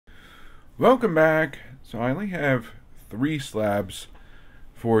Welcome back. So I only have 3 slabs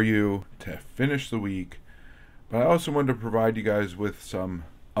for you to finish the week, but I also wanted to provide you guys with some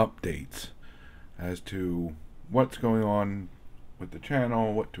updates as to what's going on with the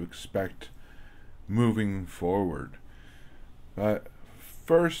channel, what to expect moving forward. But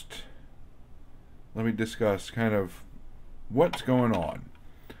first, let me discuss kind of what's going on.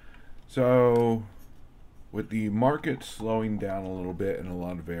 So, with the market slowing down a little bit in a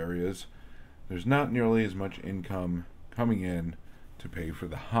lot of areas, there's not nearly as much income coming in to pay for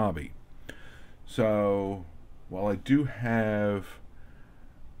the hobby. So, while I do have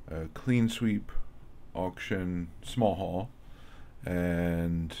a clean sweep auction small haul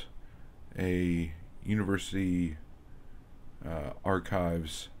and a university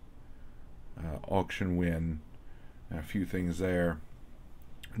archives auction win, a few things there,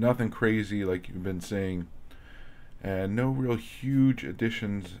 nothing crazy like you've been seeing, and no real huge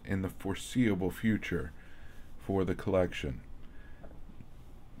additions in the foreseeable future for the collection.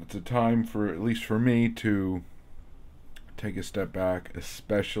 It's a time for, at least for me, to take a step back,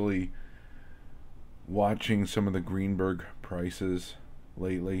 especially watching some of the Greenberg prices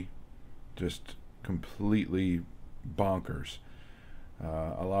lately. Just completely bonkers.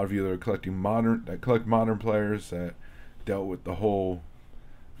 A lot of you that are collecting collect modern players that dealt with the whole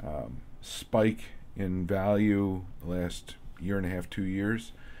spike in value the last year and a half, 2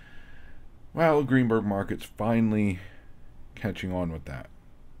 years. Well, Greenberg market's finally catching on with that.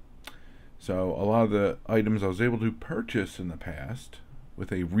 So a lot of the items I was able to purchase in the past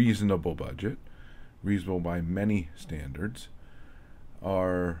with a reasonable budget, reasonable by many standards,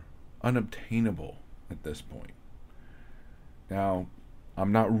 are unobtainable at this point. Now,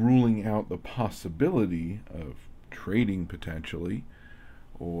 I'm not ruling out the possibility of trading potentially,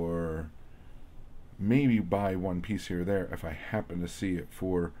 or maybe buy one piece here or there if I happen to see it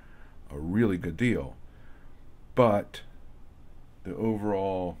for a really good deal. But the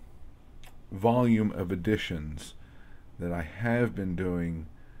overall volume of additions that I have been doing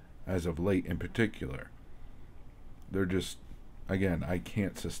as of late in particular, they're just, again, I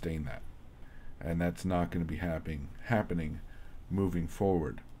can't sustain that. And that's not going to be happening moving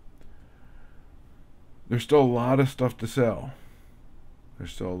forward. There's still a lot of stuff to sell.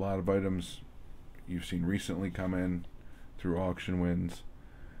 There's still a lot of items you've seen recently come in through auction wins.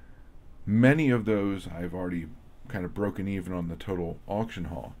 Many of those I've already kind of broken even on the total auction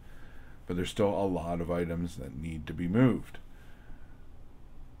haul, but there's still a lot of items that need to be moved.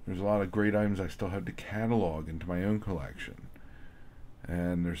 There's a lot of great items I still have to catalog into my own collection,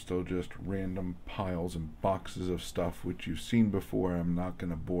 and there's still just random piles and boxes of stuff which you've seen before. I'm not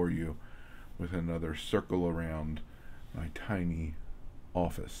going to bore you with another circle around my tiny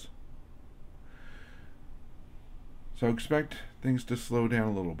office. So expect things to slow down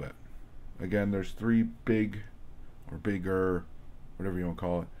a little bit. Again, there's 3 big or bigger, whatever you want to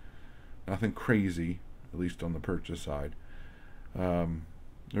call it. Nothing crazy, at least on the purchase side.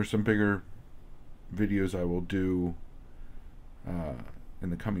 There's some bigger videos I will do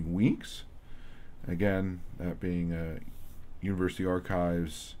in the coming weeks. Again, that being University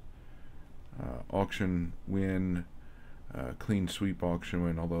Archives auction win, clean sweep auction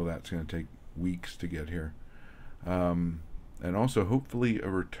win, although that's going to take weeks to get here. And also hopefully a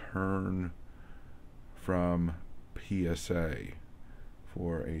return from PSA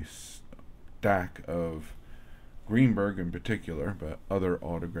for a stack of Greenberg in particular, but other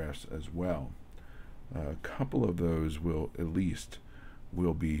autographs as well. A couple of those will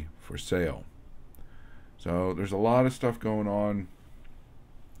be for sale. So there's a lot of stuff going on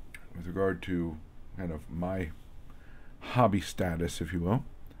with regard to kind of my hobby status, if you will.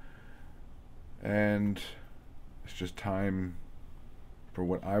 And it's just time for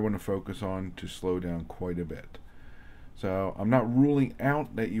what I want to focus on to slow down quite a bit. So I'm not ruling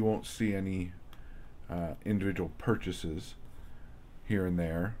out that you won't see any individual purchases here and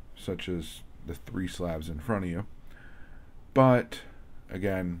there, such as the 3 slabs in front of you. But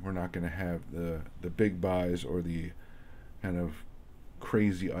again, we're not going to have the big buys or the kind of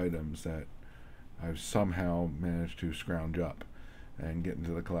crazy items that I've somehow managed to scrounge up and get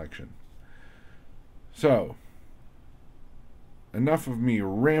into the collection. So, enough of me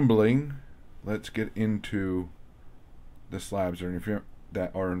rambling. Let's get into the slabs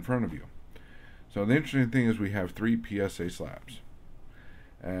that are in front of you. So the interesting thing is we have 3 PSA slabs,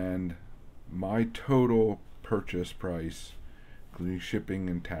 and my total purchase price, including shipping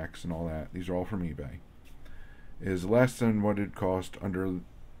and tax and all that, these are all from eBay, is less than what it cost under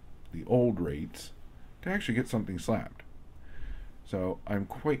the old rates to actually get something slabbed. So I'm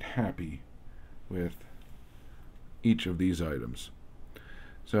quite happy with each of these items.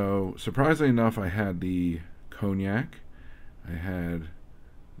 So surprisingly enough, I had the Cognac, I had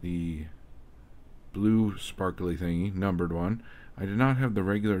the blue sparkly thingy, numbered one. I did not have the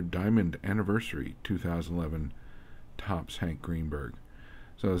regular Diamond Anniversary 2011 Topps Hank Greenberg.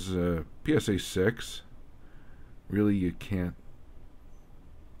 So this is a PSA 6. Really, you can't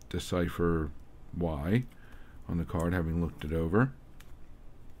decipher why on the card, having looked it over.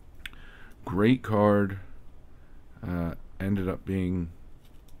 Great card. Ended up being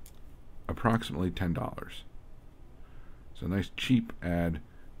approximately $10. So nice cheap add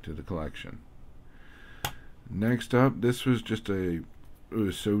to the collection. Next up, this was just it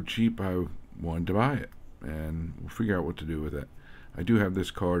was so cheap I wanted to buy it, and we'll figure out what to do with it. I do have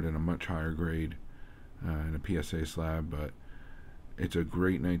this card in a much higher grade, in a PSA slab, but it's a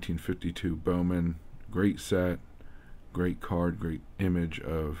great 1952 Bowman, great set, great card, great image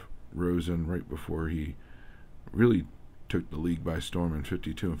of Rosen right before he really took the league by storm in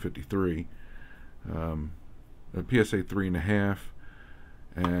 52 and 53. A PSA 3.5,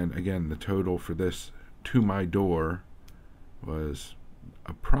 and again, the total for this to my door was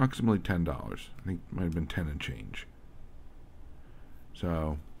approximately $10. I think it might have been 10 and change.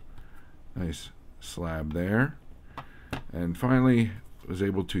 So nice slab there. And finally was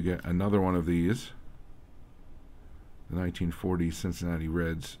able to get another one of these, the 1940 Cincinnati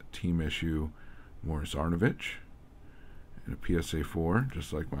Reds team issue Morris Arnovich in a PSA 4,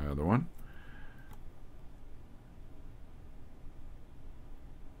 just like my other one.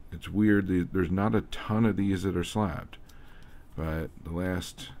 It's weird, there's not a ton of these that are slabbed, but the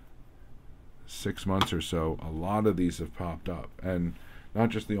last 6 months or so, a lot of these have popped up, and not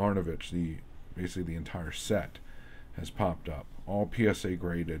just the Arnovich, basically the entire set has popped up, all PSA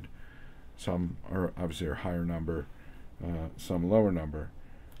graded. Some are obviously a higher number, some lower number,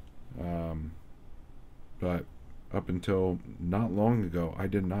 but up until not long ago, I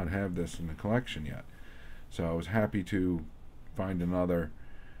did not have this in the collection yet, so I was happy to find another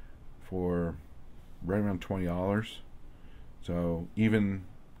for right around $20. So even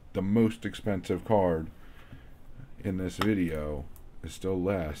the most expensive card in this video is still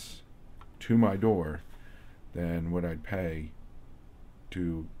less to my door than what I'd pay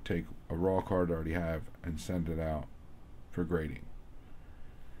to take a raw card I already have and send it out for grading.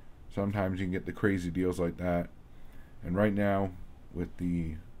 Sometimes you can get the crazy deals like that, and right now with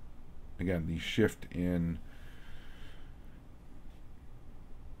the shift in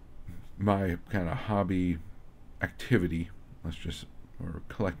my kind of hobby activity, or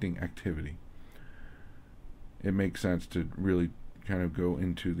collecting activity, it makes sense to really kind of go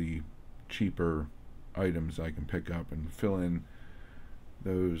into the cheaper items I can pick up and fill in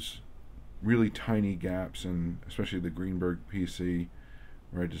those really tiny gaps, and especially the Greenberg PC,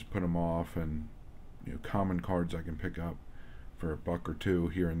 where I just put them off, and common cards I can pick up for $1 or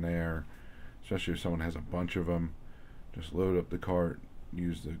 $2 here and there, especially if someone has a bunch of them. Just load up the cart,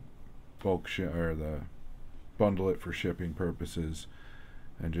 use the bulk or the bundle it for shipping purposes,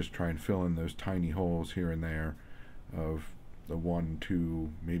 and just try and fill in those tiny holes here and there of the $1,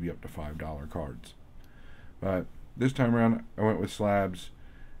 $2, maybe up to $5 cards. But this time around I went with slabs,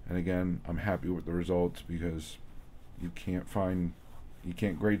 and again, I'm happy with the results, because you can't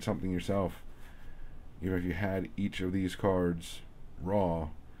grade something yourself. Even if you had each of these cards raw,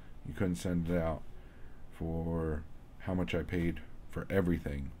 you couldn't send it out for how much I paid for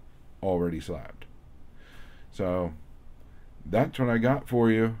everything already slabbed. So that's what I got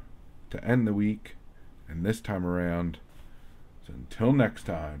for you to end the week, and this time around. So until next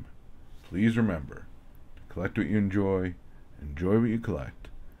time, please remember to collect what you enjoy what you collect,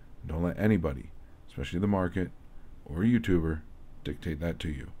 and don't let anybody, especially the market or a YouTuber, dictate that to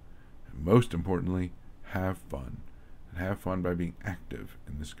you. And most importantly, have fun, and have fun by being active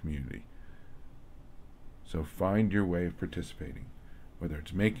in this community. So find your way of participating, whether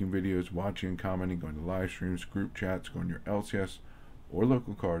it's making videos, watching and commenting, going to live streams, group chats, going to your LCS or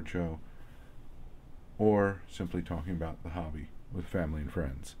local card show, or simply talking about the hobby with family and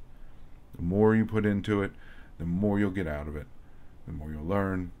friends. The more you put into it, the more you'll get out of it. The more you'll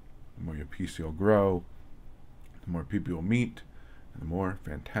learn, the more your PC will grow, the more people you'll meet, and the more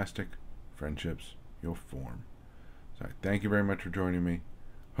fantastic friendships you'll form. So I thank you very much for joining me.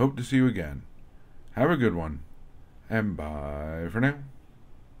 Hope to see you again. Have a good one, and bye for now.